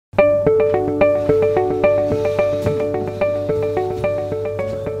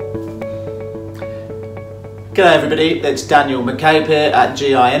G'day everybody, it's Daniel McCabe here at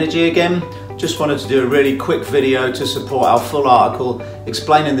GI Energy again. Just wanted to do a really quick video to support our full article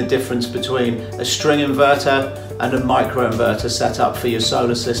explaining the difference between a string inverter and a microinverter setup for your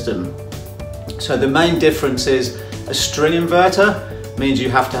solar system. So the main difference is a string inverter means you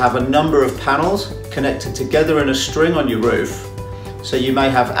have to have a number of panels connected together in a string on your roof. So you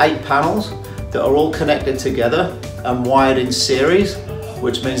may have 8 panels that are all connected together and wired in series,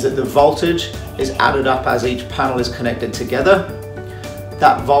 which means that the voltage is added up as each panel is connected together.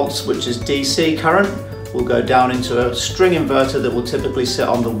 That volts, which is DC current, will go down into a string inverter that will typically sit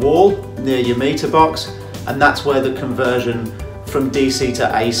on the wall near your meter box, and that's where the conversion from DC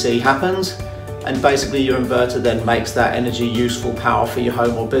to AC happens, and basically your inverter then makes that energy useful power for your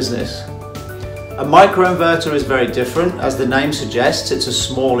home or business. A microinverter is very different. As the name suggests, it's a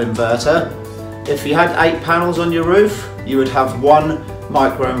small inverter. If you had 8 panels on your roof, you would have one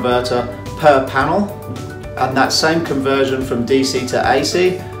microinverter per panel, and that same conversion from DC to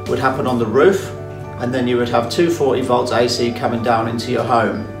AC would happen on the roof, and then you would have 240 volts AC coming down into your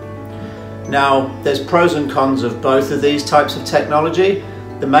home. Now, there's pros and cons of both of these types of technology.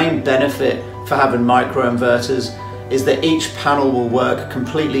 The main benefit for having microinverters is that each panel will work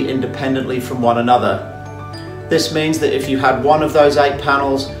completely independently from one another. This means that if you had one of those 8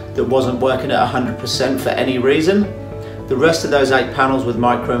 panels that wasn't working at 100% for any reason, the rest of those 8 panels with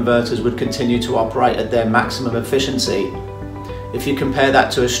microinverters would continue to operate at their maximum efficiency. If you compare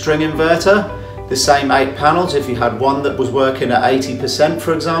that to a string inverter, the same 8 panels, if you had one that was working at 80%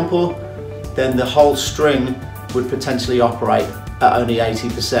 for example, then the whole string would potentially operate at only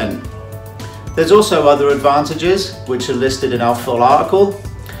 80%. There's also other advantages which are listed in our full article.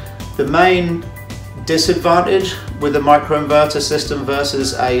 The main disadvantage with a microinverter system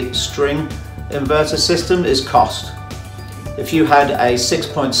versus a string inverter system is cost. If you had a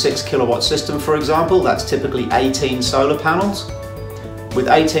 6.6 kilowatt system, for example, that's typically 18 solar panels. With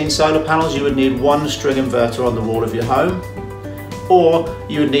 18 solar panels, you would need one string inverter on the wall of your home, or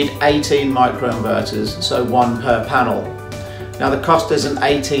you would need 18 microinverters, so one per panel. Now the cost isn't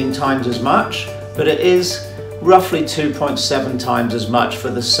 18 times as much, but it is roughly 2.7 times as much for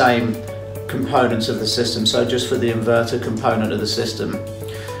the same components of the system, so just for the inverter component of the system.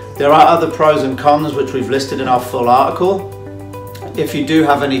 There are other pros and cons which we've listed in our full article. If you do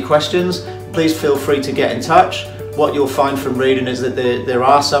have any questions, please feel free to get in touch. What you'll find from reading is that there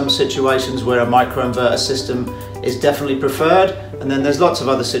are some situations where a microinverter system is definitely preferred, and then there's lots of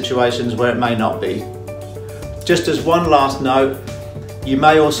other situations where it may not be. Just as one last note, you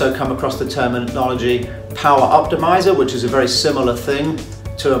may also come across the terminology power optimizer, which is a very similar thing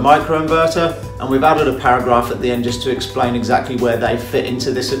to a microinverter, and we've added a paragraph at the end just to explain exactly where they fit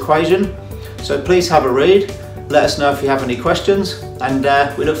into this equation. So please have a read. Let us know if you have any questions, and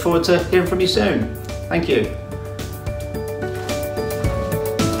we look forward to hearing from you soon. Thank you.